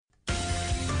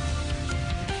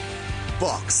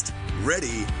boxed,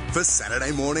 ready for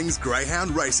Saturday morning's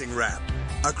Greyhound Racing Wrap.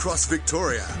 Across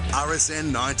Victoria, RSN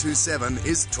 927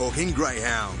 is Talking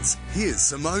Greyhounds. Here's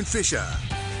Simone Fisher.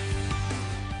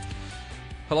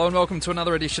 Hello and welcome to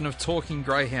another edition of Talking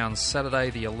Greyhounds, Saturday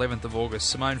the 11th of August.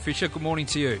 Simone Fisher, good morning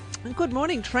to you. Good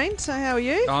morning, Trent. How are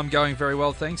you? I'm going very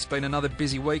well, thanks. Been another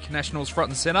busy week, Nationals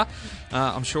front and centre.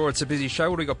 I'm sure it's a busy show.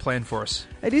 What have we got planned for us?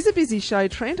 It is a busy show,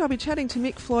 Trent. I'll be chatting to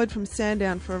Mick Floyd from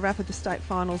Sandown for a wrap of the state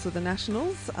finals of the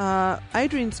Nationals.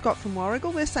 Adrian Scott from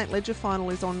Warragul, their St Ledger final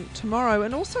is on tomorrow.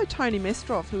 And also Tony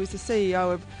Mestrov, who is the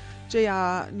CEO of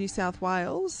New South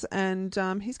Wales, and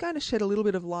he's going to shed a little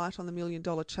bit of light on the $1 million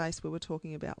chase we were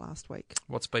talking about last week.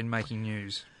 What's been making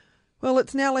news? Well,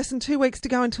 it's now less than 2 weeks to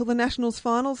go until the Nationals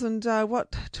finals, and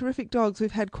what terrific dogs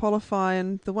we've had qualify,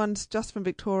 and the ones just from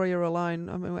Victoria alone.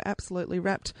 I mean, we're absolutely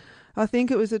wrapped. I think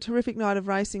it was a terrific night of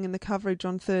racing and the coverage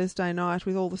on Thursday night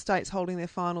with all the states holding their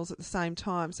finals at the same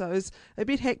time. So it was a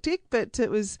bit hectic, but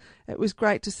it was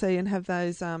great to see and have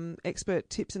those expert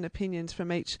tips and opinions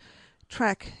from each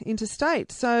track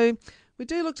interstate. So we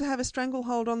do look to have a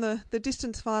stranglehold on the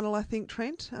distance final, I think,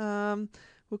 Trent.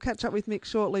 We'll catch up with Mick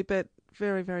shortly, but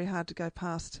very, very hard to go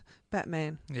past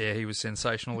Batman. Yeah, he was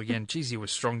sensational again. Geez, he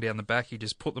was strong down the back. He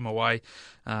just put them away.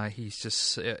 He's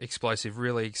just explosive,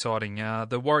 really exciting.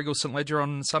 The Warragul St Ledger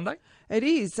on Sunday? It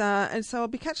is, and so I'll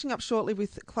be catching up shortly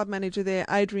with club manager there,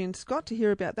 Adrian Scott, to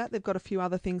hear about that. They've got a few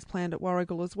other things planned at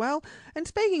Warragul as well. And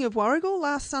speaking of Warragul,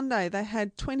 last Sunday they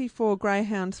had 24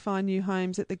 greyhounds find new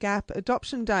homes at the Gap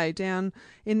Adoption Day down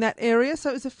in that area.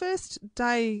 So it was the first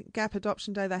day Gap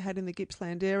Adoption Day they had in the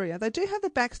Gippsland area. They do have the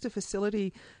Baxter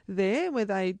facility there where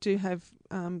they do have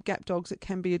Gap dogs that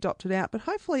can be adopted out, but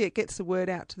hopefully it gets the word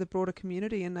out to the broader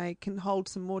community and they can hold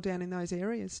some more down in those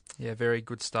areas. Yeah, very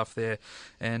good stuff there.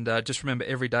 And just remember,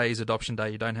 every day is Adoption Day.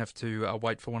 You don't have to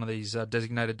wait for one of these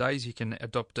designated days. You can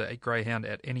adopt a greyhound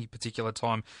at any particular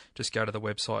time. Just go to the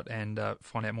website and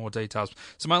find out more details.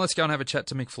 Simone, let's go and have a chat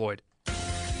to Mick Floyd.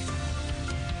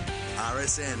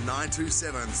 RSN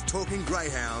 927's Talking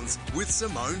Greyhounds with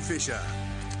Simone Fisher.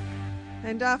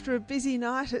 And after a busy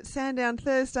night at Sandown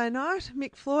Thursday night,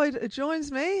 Mick Floyd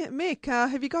joins me. Mick,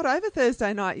 have you got over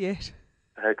Thursday night yet?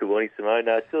 Good morning, Simone.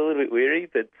 Still a little bit weary,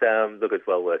 but look, it's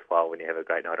well worthwhile when you have a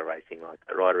great night of racing like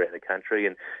that right around the country,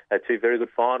 and two very good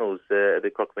finals,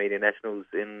 the Croc Media Nationals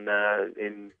in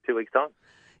 2 weeks' time.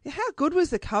 Yeah, how good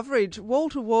was the coverage? Wall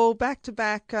to wall, back to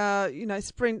back,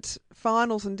 sprint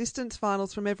finals and distance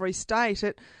finals from every state.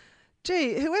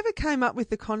 Whoever came up with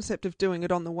the concept of doing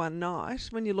it on the one night,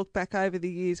 when you look back over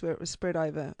the years where it was spread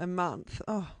over a month,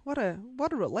 what a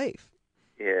relief.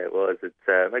 Yeah, it was. It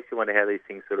makes you wonder how these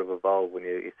things sort of evolve when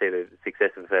you see the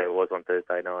success of it was on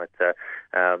Thursday night.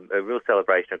 A real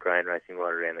celebration of greyhound racing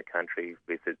right around the country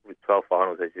with 12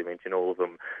 finals, as you mentioned, all of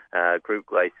them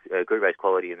group race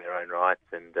quality in their own rights,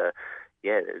 and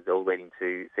it's all leading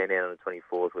to Sandown on the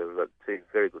 24th, where we've got two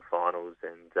very good finals.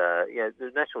 And,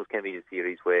 the Nationals can be a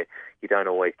series where you don't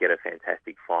always get a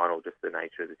fantastic final, just the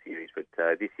nature of the series. But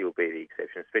this year will be the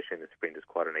exception, especially in the sprint. It's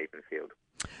quite an even field.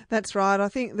 That's right. I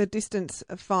think the distance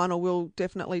final will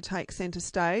definitely take centre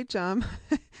stage.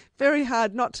 Very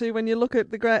hard not to when you look at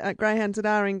the greyhounds that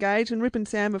are engaged. And Rip and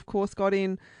Sam, of course, got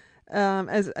in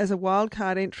as a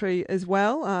wildcard entry as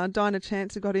well. Dinah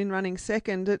Chancer got in running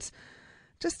second. It's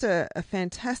just a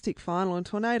fantastic final, and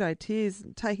Tornado Tears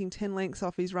taking 10 lengths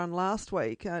off his run last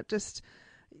week. It's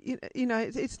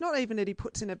not even that he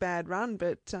puts in a bad run,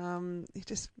 but he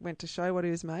just went to show what he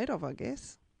was made of, I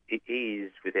guess. He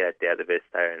is, without doubt, the best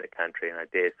stayer in the country, and I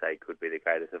dare say could be the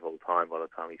greatest of all time by the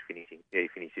time he finished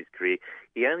his career.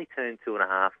 He only turned 2.5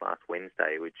 last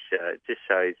Wednesday, which just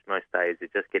shows most days are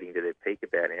just getting to their peak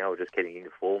about now, or just getting into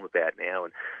form about now.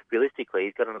 And realistically,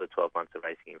 he's got another 12 months of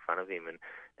racing in front of him, and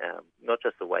not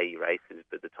just the way he races,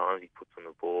 but the times he puts on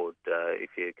the board.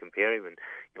 If you compare him, and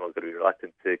I've got to be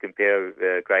reluctant to compare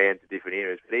greyhounds to different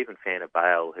eras, but even Fana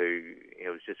Bale, who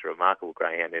was just a remarkable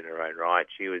greyhound in her own right,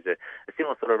 she was a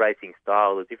similar sort of racing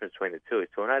style. The difference between the two is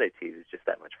Tornado Tears is just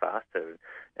that much faster.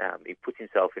 He puts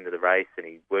himself into the race and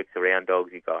he works around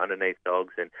dogs, he's got underneath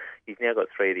dogs, and he's now got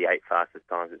 3 of the 8 fastest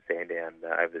times at Sandown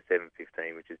over the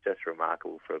 7:15, which is just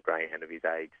remarkable for a greyhound of his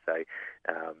age. So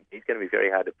he's going to be very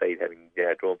hard to beat, having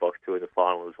drawn box 2 in the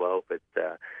final as well. But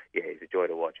he's a joy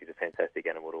to watch. He's a fantastic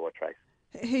animal to watch race.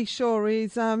 He sure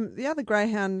is. The other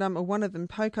greyhound, one of them,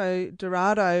 Poco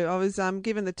Dorado, I was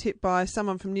given the tip by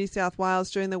someone from New South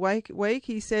Wales during the week.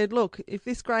 He said, look, if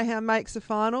this greyhound makes the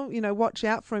final, watch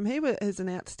out for him. He has an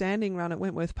outstanding run at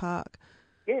Wentworth Park.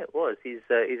 Yeah, it was. He's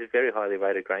a very highly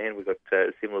rated greyhound. We've got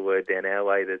a similar word down our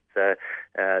way that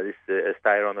this a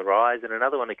stayer on the rise, and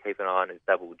another one to keep an eye on is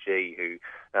Double G, who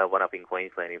won up in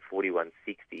Queensland in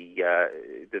 41.60.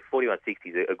 The 41.60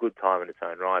 is a good time in its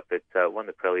own right, but won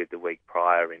the prelude the week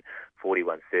prior in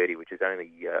 41.30, which is only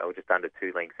just under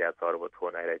 2 lengths outside of what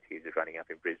Tornado Tears is running up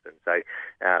in Brisbane. So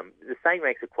the same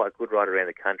ranks are quite good right around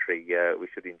the country. We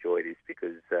should enjoy this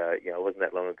because it wasn't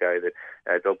that long ago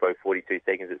that dog broke 42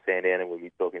 seconds at Sandown, and we'll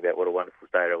be talking about what a wonderful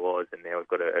stayer it was, and now we've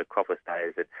got a crop of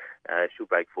stayers that she'll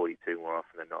break 42 more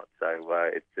often than not. So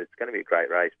it's going to be a great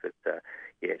race, but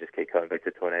just keep coming back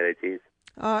to Tornado Tears.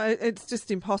 It's just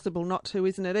impossible not to,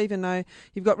 isn't it? Even though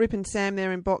you've got Rip and Sam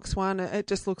there in box 1, it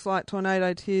just looks like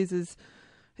Tornado Tears is...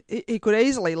 He could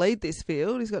easily lead this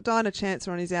field. He's got Dinah Chancer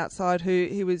on his outside, who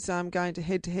he was going to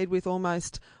head with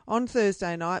almost on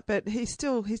Thursday night, but he's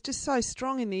just so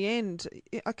strong in the end.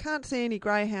 I can't see any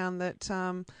greyhound that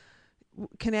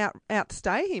can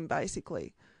outstay him,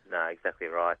 basically. No, exactly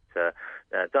right.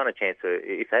 Dinah Chancer,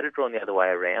 if they'd have drawn the other way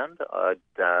around,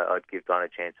 I'd give Dinah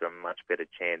Chancer a much better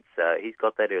chance. He's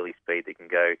got that early speed that can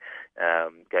go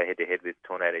head to head with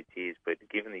Tornado Tears, but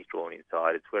given he's drawn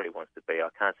inside, it's where he wants to be. I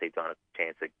can't see Dinah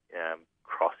Chancer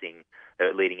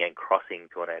leading and crossing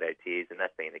Tornado Tears, and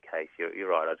that being the case,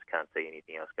 you're right. I just can't see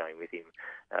anything else going with him,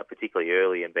 particularly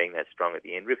early and being that strong at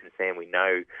the end. Rip and Sam, we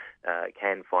know,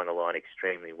 can find the line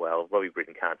extremely well. Robbie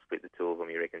Britton can't split the two of them.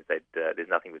 He reckons that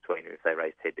there's nothing between them if they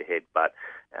race head to head, but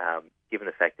given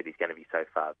the fact that he's going to be so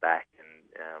far back and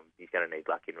he's going to need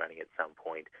luck in running at some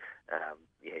point,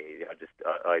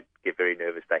 I get very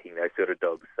nervous backing those sort of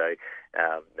dogs. So,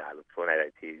 look, Tornado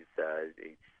Tears,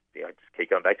 I just keep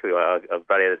going back to it. I've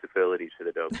run out of superlatives for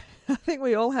the dog. I think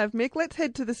we all have, Mick. Let's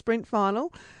head to the sprint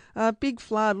final. Big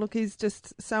Flood, look, he's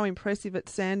just so impressive at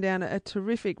Sandown. A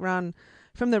terrific run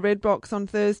from the red box on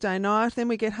Thursday night. Then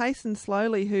we get Hasten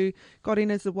Slowly, who got in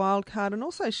as the wild card, and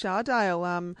also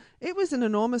Shardale. It was an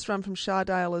enormous run from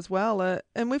Shardale as well,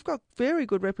 and we've got very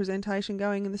good representation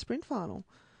going in the sprint final.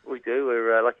 We do.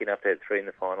 We're lucky enough to have 3 in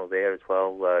the final there as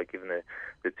well, given the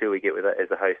 2 we get with as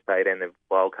a host state and the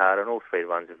wild card, and all 3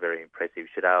 runs are very impressive.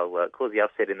 Shardale caused the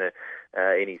upset in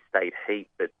his state heat,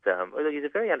 but he's a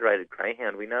very underrated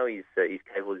greyhound. We know he's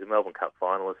capable. He's a Melbourne Cup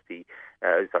finalist.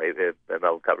 A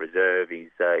Melbourne Cup reserve.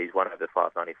 He's won over the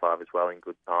 595 as well in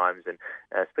good times. And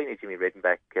speaking to Jimmy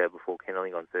Redenbach before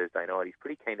kennelling on Thursday night, he's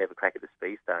pretty keen to have a crack at the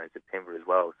Speed Star in September as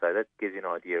well. So that gives you an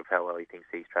idea of how well he thinks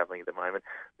he's travelling at the moment.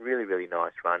 Really, really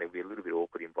nice run. It'll be a little bit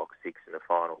awkward in box 6 in the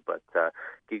final, but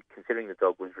considering the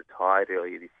dog was retired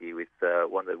earlier this year with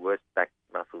one of the worst back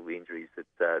muscle injuries that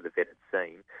the vet had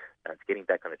seen, it's getting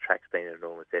back on the track's been an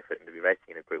enormous effort, and to be racing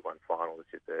in a Group 1 final is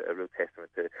just a real testament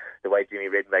to the way Jimmy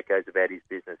Redenbach goes about his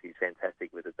business. He's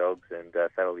fantastic with the dogs, and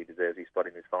thoroughly deserves his spot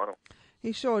in this final.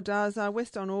 He sure does.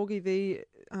 Weston Augie,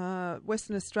 the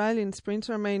Western Australian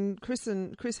sprinter. I mean, Chris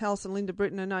Halse and Linda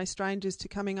Britton are no strangers to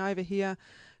coming over here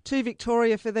to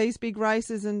Victoria for these big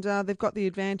races, and they've got the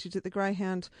advantage that the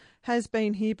greyhound has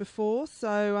been here before,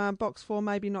 so box 4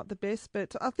 maybe not the best,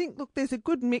 but I think, look, there's a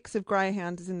good mix of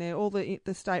greyhounds in there, all the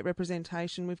state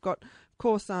representation. We've got, of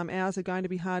course, ours are going to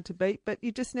be hard to beat, but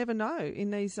you just never know in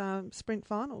these sprint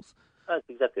finals. That's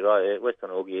exactly right. Weston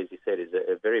Augie, as you said, is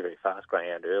a very, very fast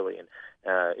greyhound early, and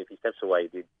if he steps away,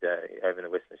 he did over in the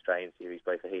Western Australian Series,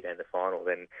 both the heat and the final,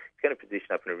 then he's going to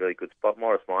position up in a really good spot.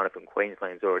 Morris Minor from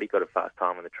Queensland's already got a fast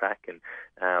time on the track, and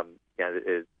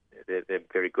they're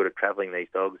very good at travelling, these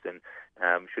dogs, and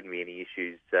shouldn't be any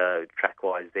issues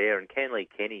track-wise there. And Canley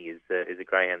Kenny is a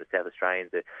greyhound the South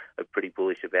Australians are pretty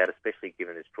bullish about, especially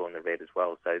given it's drawn the red as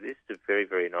well. So this is a very,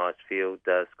 very nice field.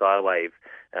 Skywave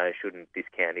shouldn't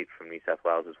discount it from New South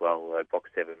Wales as well. Box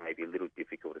 7 may be a little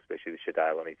difficult, especially with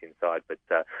Shardale on his inside. But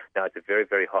no, it's a very,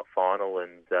 very hot final,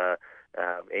 and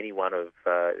any one of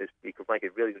you could make a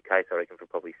really good case, I reckon, for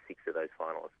probably 6 of those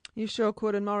finalists. You sure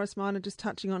could. And Morris Minor, just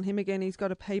touching on him again, he's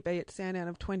got a PB at Sandown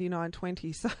of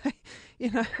 29.20, so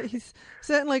he's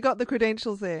certainly got the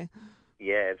credentials there.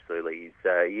 Yeah, absolutely.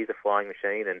 He is a flying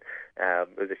machine, and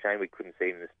it was a shame we couldn't see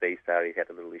him in the Speed Star. He had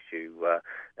a little issue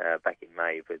back in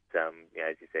May, but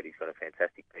as you said, he's got a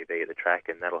fantastic PB at the track,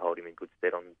 and that'll hold him in good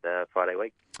stead on Friday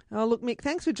week. Oh, look, Mick,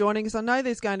 thanks for joining us. I know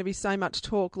there's going to be so much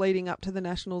talk leading up to the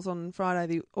Nationals on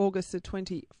Friday, August the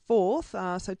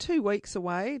 24th, so 2 weeks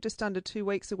away, just under 2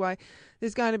 weeks away.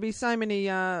 There's going to be so many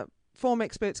form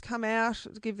experts come out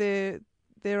to give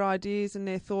their ideas and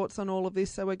their thoughts on all of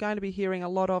this, so we're going to be hearing a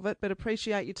lot of it, but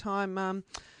appreciate your time.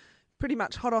 Pretty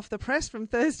much hot off the press from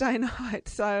Thursday night,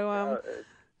 so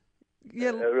Yeah.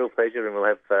 A real pleasure, and we'll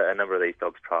have a number of these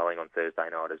dogs trialling on Thursday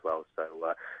night as well.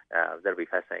 So that'll be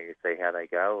fascinating to see how they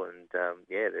go. And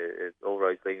all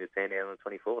roads leading to Sandown on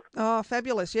the 24th. Oh,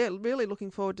 fabulous. Yeah, really looking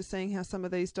forward to seeing how some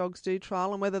of these dogs do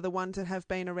trial and whether the ones that have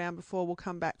been around before will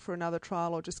come back for another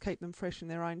trial or just keep them fresh in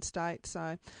their own state.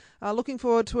 So looking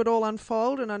forward to it all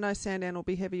unfold, and I know Sandown will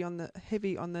be heavy on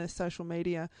the social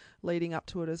media leading up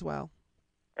to it as well.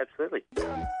 Absolutely.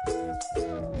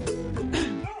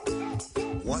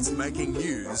 What's making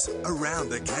news around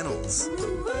the kennels?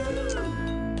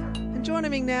 And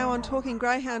joining me now on Talking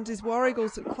Greyhounds is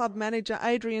Warragul's club manager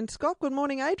Adrian Scott. Good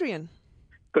morning, Adrian.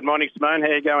 Good morning, Simone. How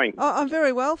are you going? Oh, I'm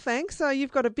very well, thanks. So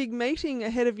you've got a big meeting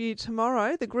ahead of you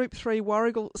tomorrow, the Group 3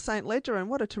 Warragul St Ledger, and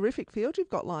what a terrific field you've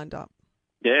got lined up.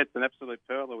 Yeah, it's an absolute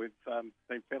pearler. We've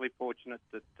been fairly fortunate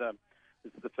that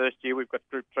this is the first year we've got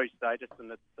Group 3 status,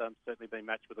 and it's certainly been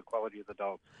matched with the quality of the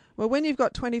dogs. Well, when you've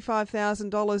got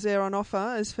 $25,000 there on offer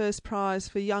as first prize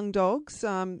for young dogs,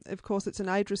 of course it's an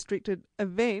age-restricted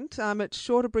event, it's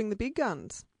sure to bring the big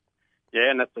guns. Yeah,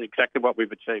 and that's exactly what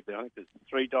we've achieved there. I think there's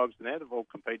 3 dogs in there that have all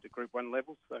competed at Group 1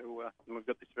 level, so and we've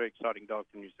got this very exciting dog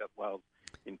from New South Wales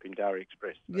in Pindari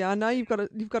Express. So. Yeah, I know you've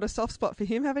got a soft spot for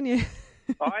him, haven't you?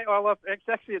 It's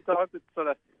actually a dog that sort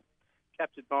of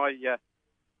captured my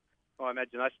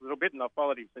imagination a little bit, and I've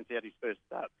followed him since he had his first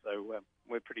start, so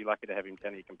we're pretty lucky to have him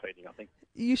down here competing, I think.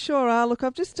 You sure are. Look,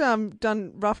 I've just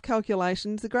done rough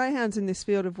calculations. The Greyhounds in this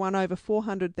field have won over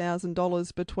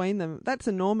 $400,000 between them. That's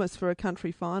enormous for a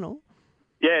country final.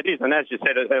 Yeah, it is, and as you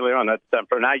said earlier on, it's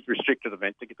for an age-restricted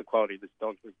event to get the quality of this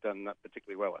dog, we've done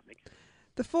particularly well, I think.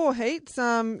 The 4 heats,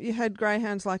 you had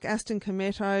greyhounds like Aston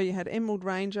Cometto, you had Emerald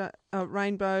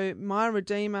Rainbow, My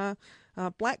Redeemer,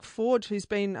 Black Forge, who's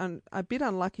been a bit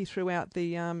unlucky throughout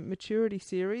the maturity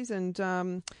series,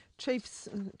 and Chiefs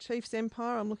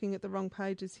Empire. I'm looking at the wrong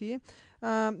pages here.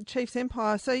 Chiefs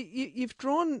Empire. So you've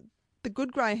drawn. The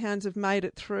good greyhounds have made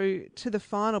it through to the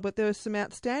final, but there were some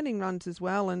outstanding runs as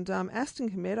well. And Aston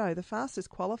Cometto, the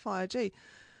fastest qualifier. Gee,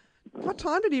 what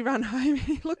time did he run home?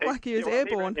 He looked like he was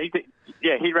airborne. He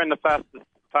ran the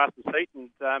fastest heat, and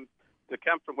to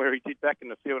come from where he did back in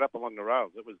the field up along the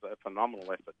rails, it was a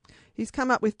phenomenal effort. He's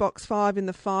come up with box 5 in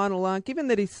the final. Given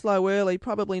that he's slow early,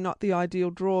 probably not the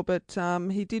ideal draw, but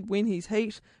he did win his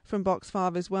heat from box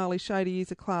 5 as well. He showed he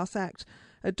is a class act.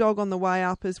 A dog on the way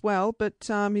up as well, but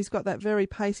he's got that very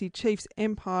pacey Chiefs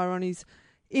Empire on his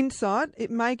inside.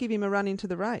 It may give him a run into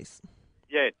the race.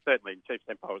 Yeah, certainly. Chiefs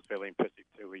Empire was fairly impressive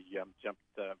too. He jumped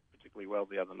particularly well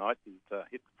the other night and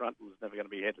hit the front and was never going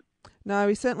to be headed. No,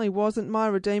 he certainly wasn't. My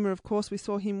Redeemer, of course, we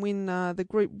saw him win the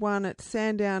Group 1 at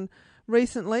Sandown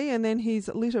recently, and then his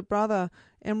litter brother,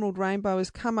 Emerald Rainbow, has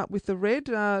come up with the red.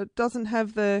 Hasn't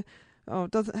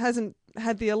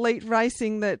had the elite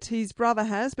racing that his brother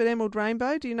has, but Emerald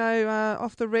Rainbow, do you know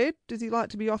off the red, does he like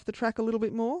to be off the track a little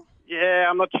bit more?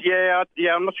 I'm not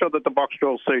sure that the box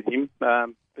draw will suit him.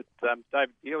 But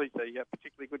David Healy's a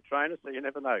particularly good trainer, so you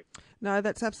never know. No,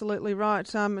 that's absolutely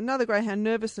right. Another greyhound,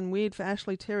 Nervous and Weird for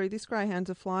Ashley Terry. This greyhound's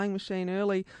a flying machine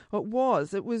early.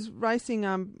 It was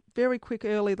racing very quick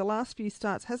early. The last few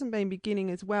starts hasn't been beginning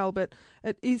as well, but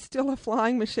it is still a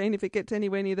flying machine if it gets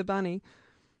anywhere near the bunny.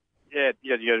 Yeah,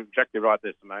 you're exactly right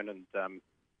there, Simone. And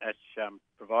Ash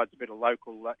provides a bit of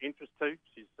local interest too.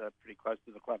 She's pretty close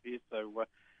to the club here, so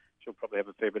she'll probably have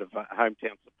a fair bit of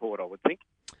hometown support, I would think.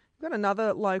 We've got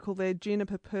another local there,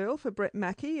 Juniper Pearl for Brett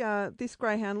Mackey. This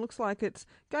greyhound looks like it's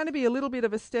going to be a little bit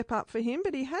of a step up for him,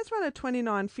 but he has run a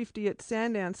 29.50 at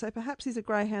Sandown, so perhaps he's a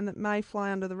greyhound that may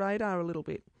fly under the radar a little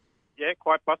bit. Yeah,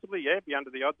 quite possibly, be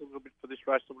under the odds a little bit for this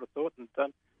race, I would have thought. And,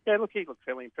 he looked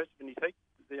fairly impressive in his heat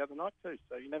the other night too,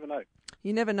 so you never know.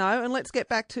 You never know, and let's get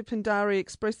back to Pindari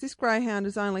Express. This greyhound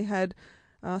has only had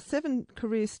 7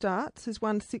 career starts, has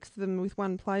won 6 of them with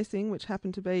 1 placing, which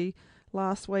happened to be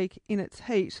last week in its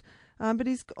heat. But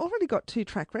he's already got 2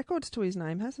 track records to his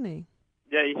name, hasn't he?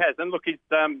 Yeah, he has. And look, he's,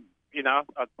 I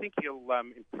think he'll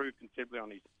improve considerably on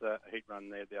his heat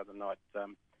run there the other night.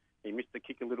 He missed the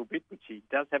kick a little bit, which he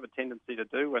does have a tendency to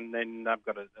do, and then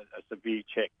got a severe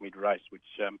check mid-race,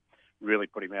 which really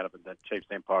put him out of it. That Chiefs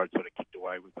Empire had sort of kicked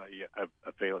away with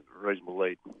a fairly reasonable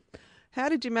lead. How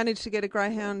did you manage to get a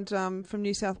greyhound from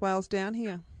New South Wales down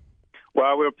here?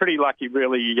 Well, we were pretty lucky,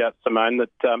 really, Simone,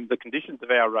 that the conditions of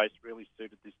our race really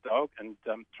suited this dog, and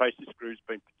Tracy Screw's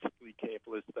been particularly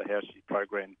careful as to how she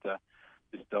programmed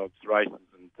this dog's races.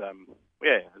 And, as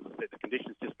I said, the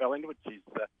conditions just fell into it. She's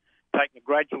taken a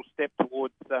gradual step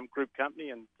towards group company,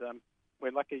 and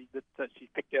we're lucky that she's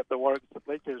picked out the Warragul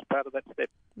Ledger as part of that step.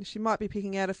 She might be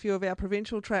picking out a few of our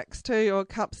provincial tracks too, or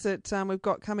cups that we've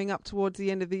got coming up towards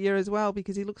the end of the year as well,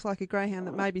 because he looks like a greyhound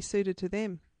that may be suited to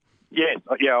them. Yes,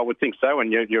 yeah, I would think so,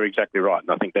 and you're exactly right.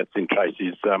 And I think that's in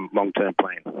Tracy's long-term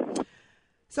plan.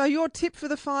 So your tip for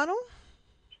the final?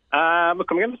 Look,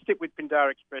 I'm going to stick with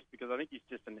Pindara Express because I think he's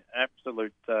just an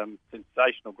absolute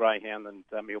sensational greyhound, and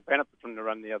he'll benefit from the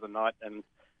run the other night, and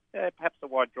perhaps the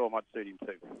wide draw might suit him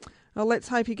too. Well, let's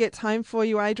hope he gets home for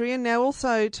you, Adrian. Now,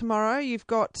 also tomorrow you've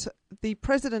got the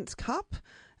President's Cup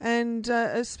and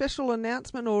a special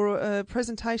announcement or a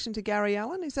presentation to Gary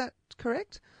Allen. Is that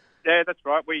correct? Yeah, that's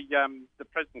right. The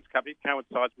President's Cup, it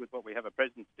coincides with what we have a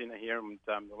President's Dinner here, and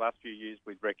the last few years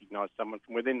we've recognised someone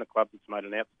from within the club that's made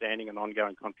an outstanding and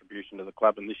ongoing contribution to the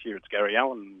club, and this year it's Gary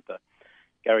Allen. And,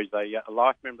 Gary's a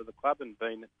life member of the club and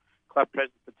been club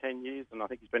president for 10 years, and I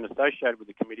think he's been associated with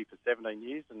the committee for 17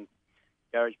 years, and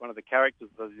Gary's one of the characters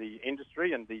of the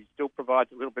industry, and he still provides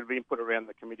a little bit of input around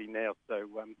the committee now. So,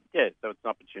 so it's an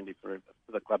opportunity for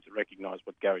the club to recognise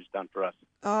what Gary's done for us.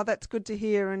 Oh, that's good to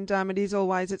hear, and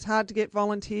it's hard to get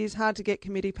volunteers, hard to get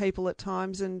committee people at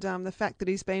times, and the fact that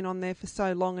he's been on there for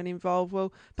so long and involved,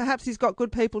 well, perhaps he's got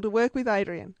good people to work with,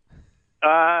 Adrian.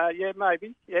 Yeah,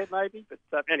 maybe.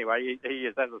 But anyway, he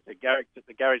is, as I said,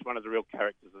 Gary's one of the real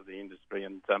characters of the industry,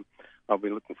 and I'll be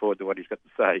looking forward to what he's got to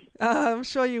say. I'm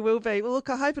sure you will be. Well, look,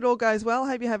 I hope it all goes well. I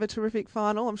hope you have a terrific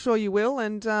final. I'm sure you will,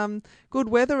 and good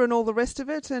weather and all the rest of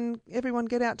it, and everyone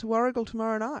get out to Warragul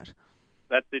tomorrow night.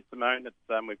 That's it, Simone.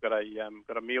 We've got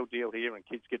a meal deal here, and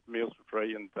kids get meals for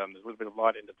free, and there's a little bit of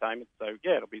light entertainment. So,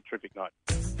 yeah, it'll be a terrific night.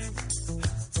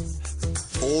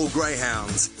 All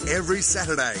Greyhounds, every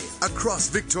Saturday, across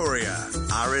Victoria.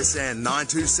 RSN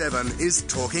 927 is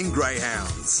Talking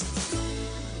Greyhounds.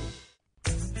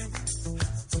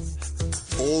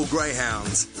 All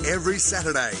Greyhounds, every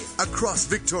Saturday, across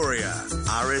Victoria.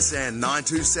 RSN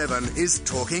 927 is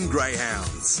Talking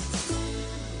Greyhounds.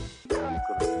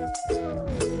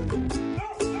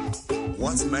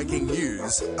 What's making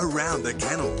news around the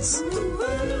kennels?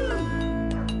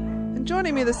 And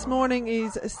joining me this morning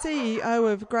is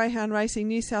CEO of Greyhound Racing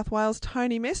New South Wales,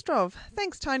 Tony Mestrov.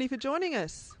 Thanks, Tony, for joining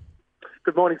us.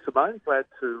 Good morning, Simone. Glad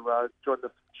to join the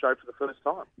show for the first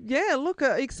time. Yeah, look,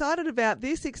 excited about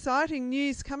this. Exciting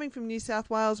news coming from New South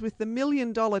Wales with the $1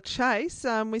 Million Chase.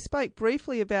 We spoke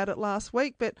briefly about it last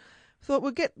week, but thought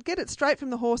we'll get it straight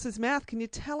from the horse's mouth. Can you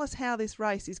tell us how this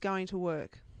race is going to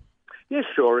work? Yeah,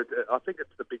 sure. I think it's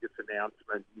the biggest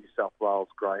announcement New South Wales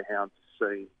Greyhounds have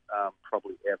seen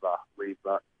probably ever.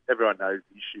 Everyone knows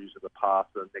the issues of the past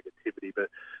and negativity, but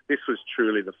this was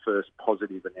truly the first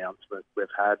positive announcement we've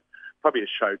had. Probably a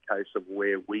showcase of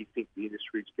where we think the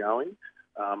industry's going.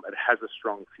 It has a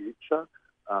strong future,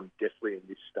 definitely in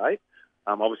this state.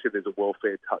 Obviously, there's a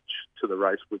welfare touch to the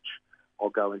race, which I'll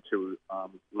go into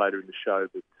later in the show,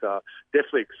 but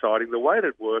definitely exciting. The way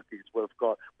it'd work is we're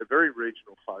very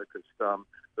regional focused.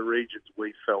 The regions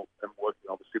we felt, and working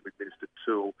obviously with Minister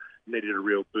Toole, needed a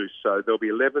real boost. So there'll be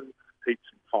 11 heats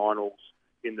and finals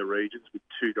in the regions, with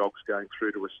 2 dogs going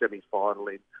through to a semi-final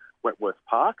in Wentworth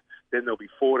Park. Then there'll be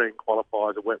 14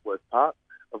 qualifiers at Wentworth Park,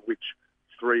 of which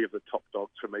 3 of the top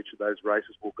dogs from each of those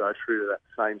races will go through to that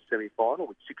same semi-final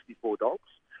with 64 dogs.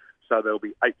 So there'll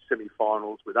be 8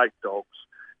 semi-finals with 8 dogs,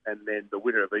 and then the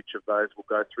winner of each of those will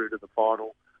go through to the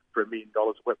final for $1 million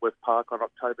at Wentworth Park on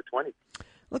October 20.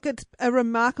 Look, it's a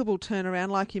remarkable turnaround,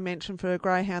 like you mentioned, for a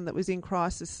greyhound that was in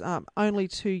crisis only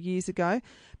 2 years ago.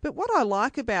 But what I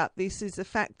like about this is the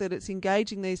fact that it's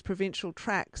engaging these provincial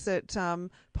tracks that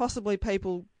possibly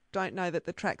people don't know that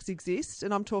the tracks exist,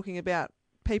 and I'm talking about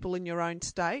people in your own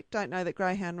state don't know that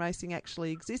greyhound racing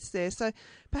actually exists there. So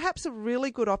perhaps a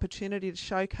really good opportunity to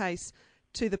showcase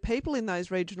to the people in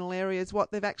those regional areas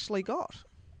what they've actually got.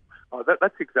 Oh,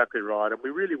 that's exactly right, and we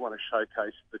really want to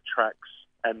showcase the tracks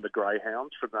and the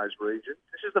greyhounds from those regions.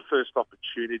 This is the first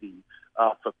opportunity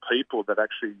for people that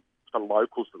actually, for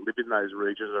locals that live in those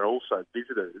regions and also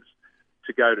visitors,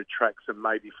 to go to tracks and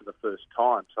maybe for the first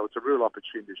time. So it's a real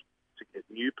opportunity to get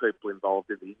new people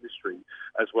involved in the industry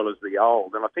as well as the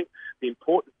old. And I think the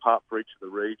important part for each of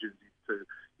the regions is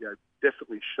to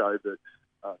definitely show that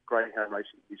Greyhound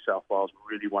Racing in New South Wales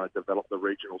really want to develop the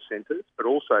regional centres, but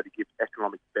also to give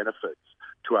economic benefits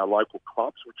to our local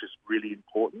clubs, which is really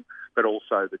important, but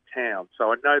also the town.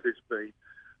 So I know there's been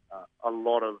a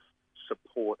lot of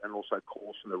support and also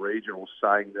calls from the regionals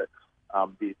saying that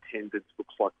the attendance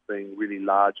looks like being really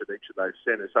large at each of those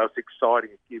centres. So it's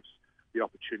exciting. It gives the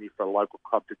opportunity for a local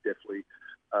club to definitely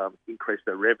increase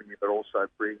their revenue, but also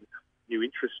bring new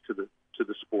interest to the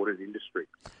sport and industry.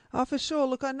 Oh, for sure.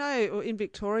 Look, I know in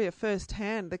Victoria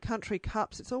firsthand, the country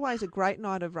cups, it's always a great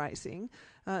night of racing.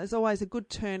 There's always a good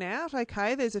turnout.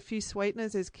 Okay, there's a few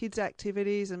sweeteners, there's kids'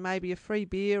 activities and maybe a free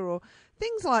beer or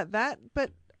things like that.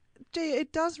 But gee,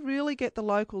 it does really get the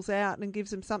locals out and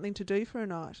gives them something to do for a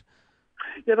night.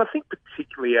 Yeah, and I think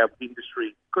particularly our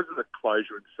industry, because of the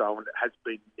closure and so on, it has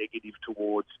been negative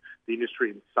towards the industry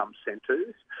in some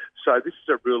centres. So this is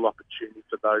a real opportunity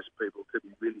for those people to be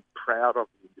really proud of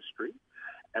the industry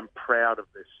and proud of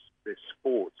their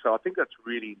sport. So I think that's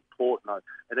really important.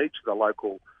 And each of the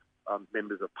local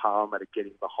members of Parliament are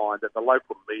getting behind it. The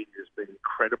local media has been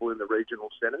incredible in the regional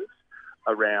centres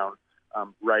around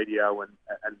radio and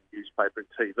newspaper and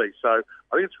TV. So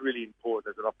I think it's really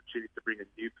important as an opportunity to bring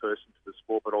a new person to the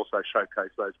sport, but also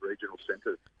showcase those regional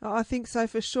centres. Oh, I think so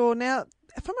for sure. Now,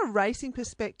 from a racing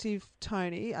perspective,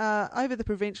 Tony, over the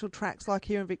provincial tracks like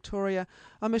here in Victoria,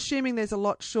 I'm assuming there's a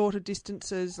lot shorter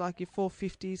distances like your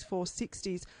 450s,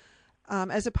 460s,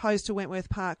 as opposed to Wentworth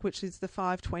Park, which is the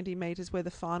 520 metres where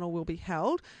the final will be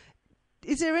held.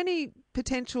 Is there any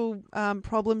potential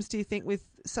problems, do you think, with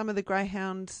some of the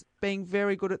greyhounds being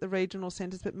very good at the regional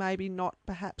centres but maybe not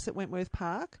perhaps at Wentworth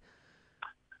Park?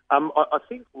 I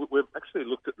think we've actually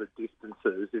looked at the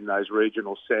distances in those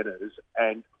regional centres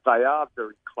and they are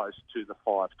very close to the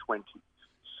 520.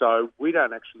 So we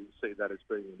don't actually see that as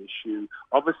being an issue.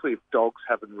 Obviously, if dogs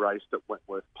haven't raced at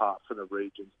Wentworth Park for the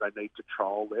regions, they need to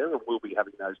trial there, and we'll be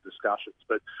having those discussions.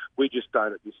 But we just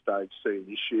don't at this stage see an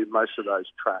issue. Most of those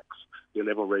tracks, the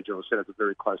 11 regional centres, are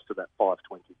very close to that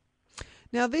 520.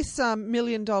 Now, this $1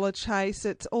 million chase,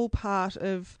 it's all part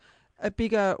of a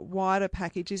bigger, wider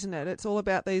package, isn't it? It's all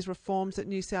about these reforms that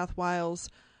New South Wales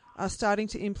are starting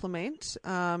to implement.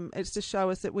 It's to show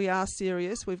us that we are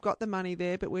serious. We've got the money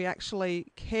there, but we actually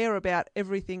care about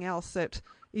everything else that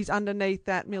is underneath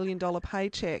that $1 million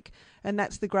paycheck, and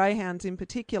that's the greyhounds in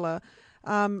particular.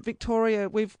 Victoria,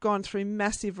 we've gone through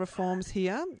massive reforms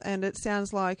here, and it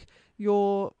sounds like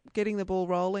you're getting the ball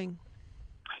rolling.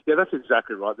 Yeah, that's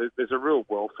exactly right. There's a real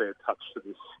welfare touch to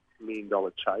this $1 million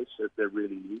chase. There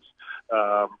really is.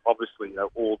 Obviously,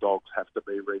 all dogs have to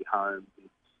be rehomed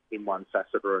in one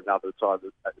facet or another. It's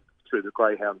either through the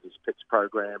Greyhounds as Pets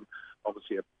program,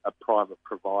 obviously a private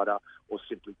provider, or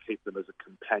simply keep them as a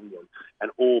companion.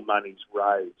 And all monies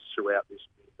raised throughout this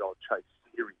 $1 million chase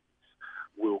series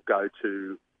will go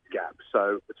to GAP.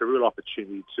 So it's a real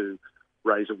opportunity to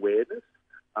raise awareness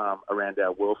around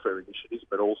our welfare initiatives,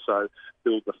 but also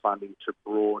build the funding to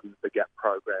broaden the GAP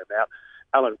program out.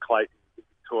 Alan Clayton in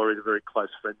Victoria is a very close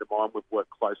friend of mine. We've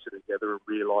worked closer together and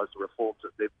realised the reforms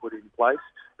that they've put in place,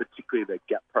 particularly their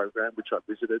GAP program, which I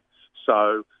visited.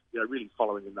 So, really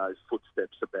following in those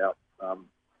footsteps about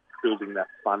building that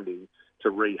funding to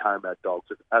rehome our dogs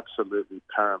is absolutely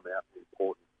paramount and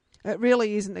important. It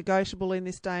really isn't negotiable in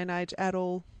this day and age at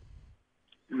all.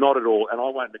 Not at all, and I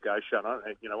won't negotiate. I'm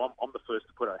the first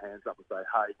to put our hands up and say,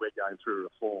 hey, we're going through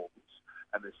reforms,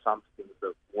 and there's some things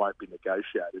that won't be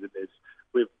negotiated. And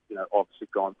we've obviously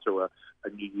gone through a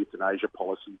new euthanasia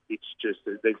policy. It's just,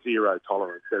 there's zero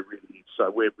tolerance. There really is.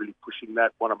 So we're really pushing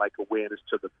that, want to make awareness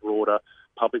to the broader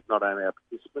public, not only our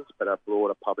participants, but our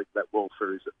broader public, that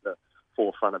welfare is at the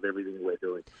forefront of everything we're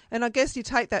doing. And I guess you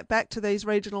take that back to these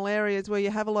regional areas where you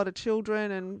have a lot of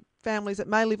children and families that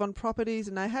may live on properties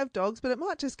and they have dogs, but it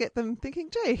might just get them thinking,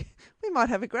 gee, we might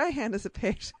have a greyhound as a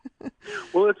pet.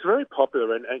 Well, it's very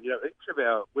popular, and each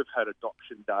of we've had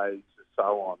adoption days and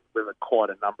so on. We've had quite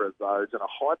a number of those, and a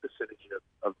high percentage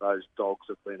of those dogs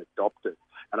have been adopted.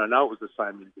 And I know it was the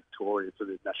same in Victoria for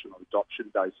the National Adoption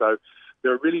Day. So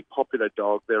they're a really popular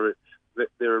dog. They're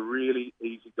a really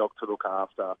easy dog to look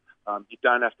after. You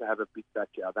don't have to have a big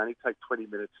backyard. They only take 20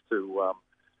 minutes to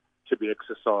be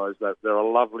exercised. They're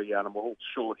a lovely animal,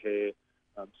 short hair.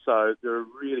 So they're a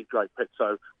really great pet.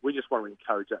 So we just want to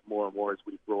encourage that more and more as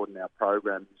we broaden our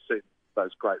program and see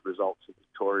those great results in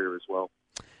Victoria as well.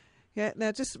 Yeah,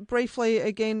 now just briefly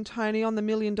again, Tony, on the $1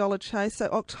 million chase, so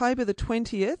October the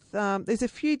 20th, there's a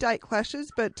few date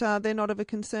clashes, but they're not of a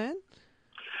concern?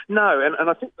 No, and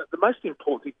I think that the most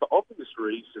important thing, for obvious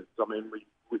reasons,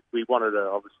 we wanted to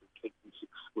obviously keep this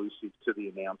exclusive to the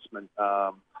announcement.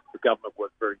 The government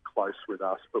worked very close with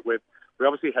us, but we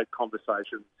obviously had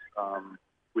conversations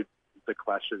with the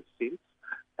clashes since.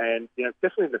 And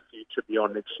definitely in the future,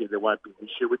 beyond next year, there won't be an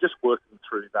issue. We're just working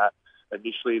through that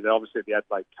initially. Obviously, the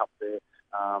Adelaide Cup there,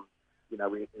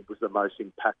 it was the most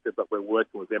impacted, but we're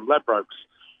working with them. Ladbrokes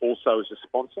also is a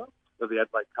sponsor of the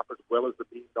Adelaide Cup as well as the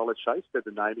 $1 million chase. They're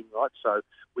the naming rights, so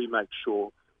we made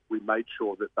sure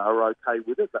that they were okay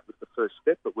with it. That was the first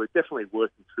step, but we're definitely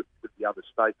working through with the other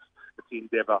states with the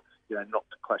endeavour, not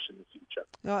to clash in the future.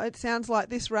 Oh, it sounds like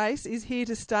this race is here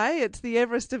to stay. It's the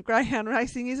Everest of greyhound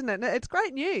racing, isn't it? It's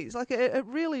great news. Like it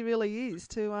really, really is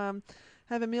to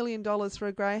have $1 million for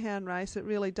a greyhound race. It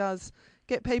really does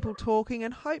get people talking,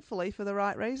 and hopefully for the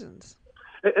right reasons.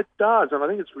 It does, and I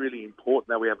think it's really important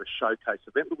that we have a showcase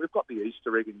event. But we've got the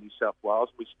Easter egg in New South Wales,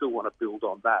 and we still want to build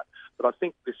on that. But I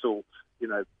think this will,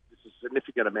 there's a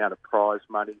significant amount of prize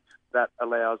money that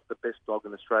allows the best dog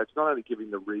in Australia. It's not only giving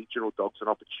the regional dogs an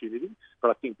opportunity, but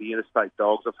I think the interstate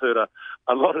dogs. I've heard a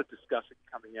lot of discussion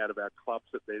coming out of our clubs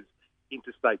that there's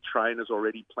interstate trainers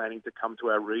already planning to come to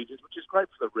our regions, which is great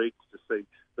for the regions to see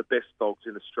the best dogs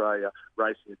in Australia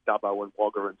racing at Dubbo and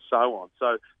Wagga and so on.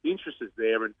 So the interest is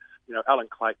there, and Alan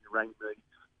Clayton rang me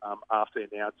after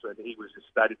the announcement, and he was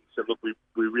ecstatic. He said, look, we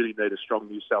really need a strong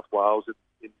New South Wales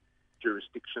in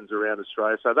jurisdictions around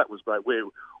Australia. So that was great. We're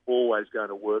always going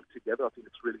to work together. I think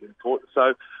it's really important.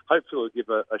 So hopefully it'll give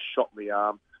a shot in the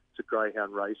arm to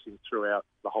greyhound racing throughout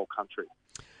the whole country.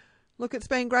 Look, it's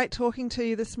been great talking to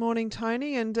you this morning,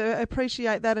 Tony, and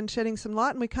appreciate that and shedding some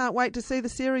light, and we can't wait to see the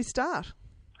series start.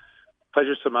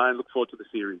 Pleasure, Simone. Look forward to the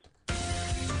series.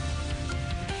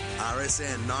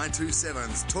 RSN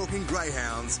 927's Talking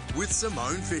Greyhounds with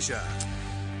Simone Fisher.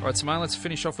 All right, Simone, let's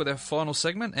finish off with our final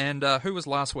segment. And who was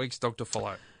last week's dog to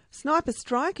follow? Sniper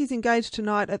Strike is engaged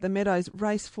tonight at the Meadows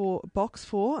Race 4 Box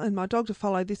 4, and my dog to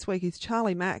follow this week is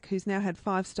Charlie Mack, who's now had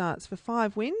 5 starts for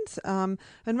 5 wins and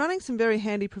running some very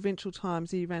handy provincial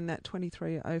times. He ran that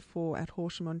 23.04 at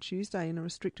Horsham on Tuesday in a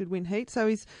restricted win heat, so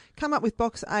he's come up with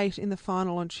Box 8 in the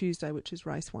final on Tuesday, which is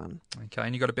race 1. Okay,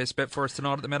 and you got a best bet for us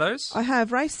tonight at the Meadows? I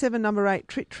have race 7, number 8,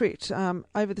 Trit Trit,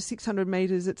 over the 600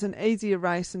 metres. It's an easier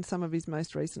race than some of his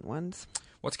most recent ones.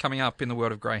 What's coming up in the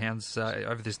world of greyhounds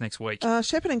over this next week?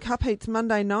 Shepparton Cup heats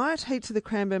Monday night. Heats of the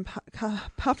Cranbourne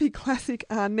Puppy Classic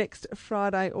are next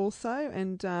Friday also.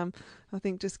 And I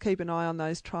think just keep an eye on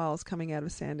those trials coming out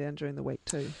of Sandown during the week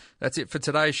too. That's it for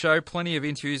today's show. Plenty of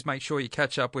interviews. Make sure you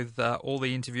catch up with all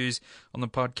the interviews on the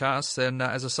podcast. And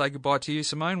as I say goodbye to you,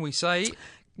 Simone, we say...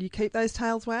 You keep those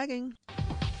tails wagging.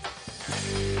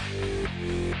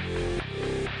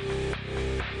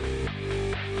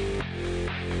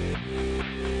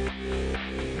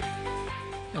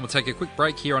 And we'll take a quick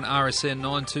break here on RSN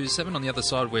 927. On the other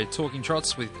side, we're talking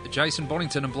trots with Jason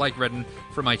Bonington and Blake Redden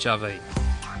from HRV.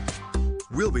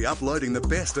 We'll be uploading the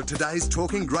best of today's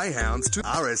Talking Greyhounds to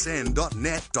rsn.net.au.